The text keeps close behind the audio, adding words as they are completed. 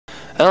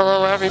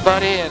Hello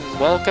everybody and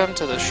welcome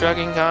to the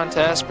Shrugging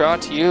contest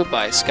brought to you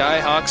by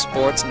Skyhawks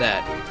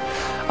Sportsnet.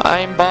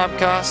 I'm Bob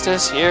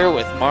Costas here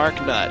with Mark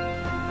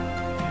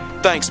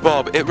Nutt. Thanks,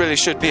 Bob. It really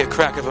should be a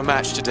crack of a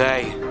match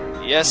today.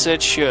 Yes,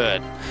 it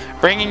should.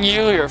 Bringing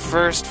you your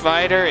first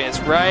fighter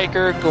is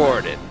Riker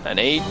Gordon, an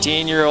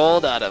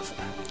 18-year-old out of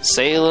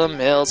Salem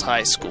Hills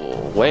High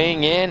School,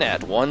 weighing in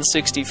at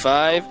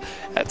 165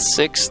 at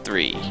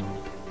 6'3".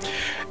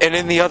 And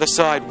in the other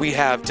side, we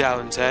have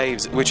Dallin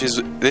Taves,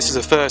 this is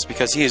a first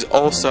because he is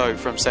also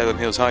from Salem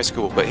Hills High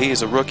School, but he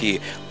is a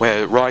rookie,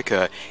 where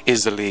Riker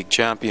is the league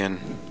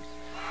champion.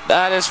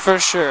 That is for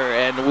sure,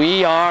 and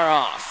we are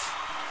off.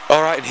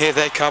 Alright, and here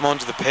they come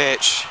onto the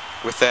pitch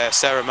with their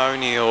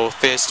ceremonial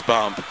fist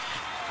bump.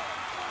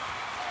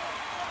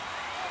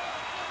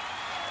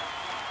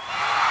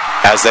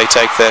 As they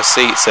take their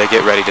seats, they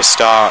get ready to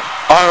start.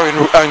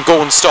 Oh, and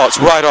Gordon starts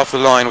right off the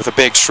line with a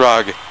big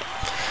shrug.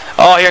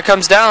 Oh, here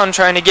comes Dallin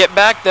trying to get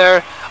back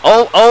there.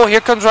 Oh,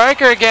 here comes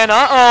Riker again.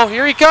 Uh-oh,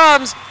 here he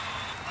comes.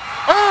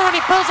 Oh, and he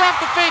pulls off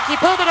the fake. He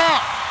pulled it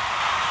off.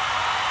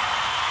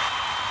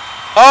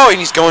 Oh, and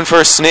he's going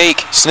for a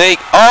sneak.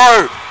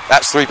 Oh,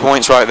 that's 3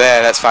 points right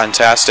there. That's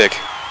fantastic.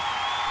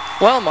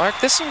 Well, Mark,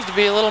 this seems to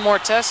be a little more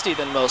testy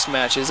than most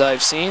matches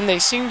I've seen. They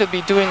seem to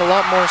be doing a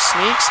lot more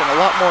sneaks and a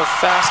lot more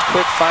fast,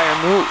 quick-fire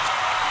moves.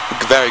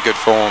 Very good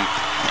form.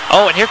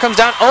 Oh, and here comes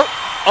down.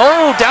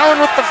 Oh,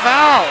 Dallin with the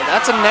foul.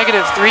 That's a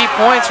negative 3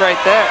 points right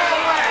there.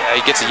 Yeah,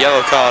 he gets a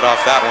yellow card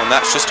off that one.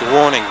 That's just a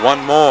warning.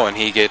 One more and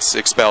he gets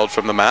expelled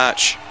from the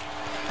match.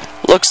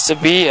 Looks to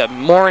be a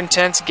more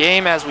intense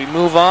game as we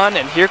move on,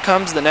 and here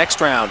comes the next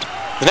round.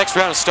 The next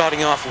round is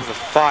starting off with a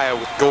fire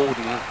with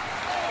Gordon.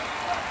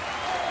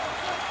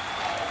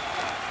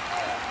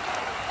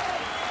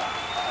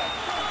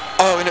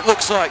 Oh, and it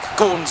looks like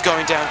Gordon's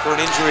going down for an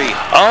injury.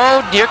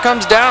 Oh, here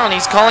comes Dallin.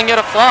 He's calling it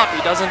a flop.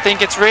 He doesn't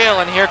think it's real,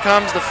 and here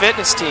comes the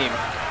fitness team.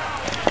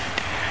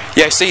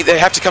 Yeah, see, they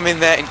have to come in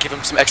there and give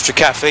him some extra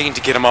caffeine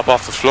to get him up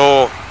off the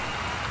floor.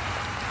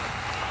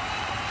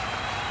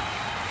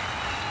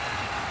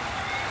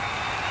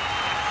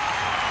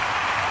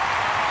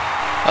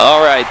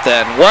 All right,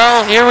 then.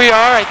 Well, here we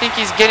are. I think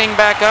he's getting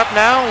back up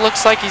now.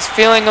 Looks like he's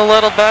feeling a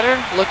little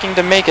better, looking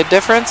to make a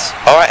difference.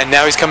 All right, and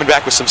now he's coming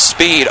back with some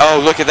speed.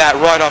 Oh, look at that,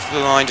 right off the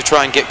line to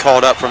try and get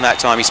called up from that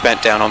time he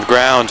spent down on the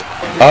ground.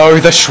 Oh,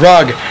 the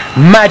shrug.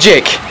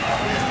 Magic.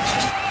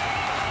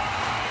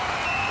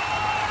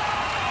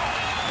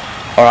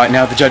 All right,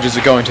 now the judges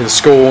are going to the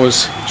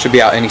scores. Should be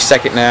out any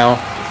second now.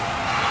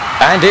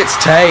 And it's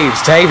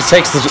Taves. Taves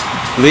takes the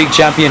league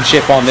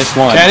championship on this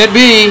one. Can it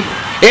be?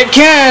 It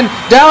can!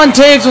 Dallin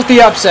Taves with the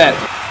upset.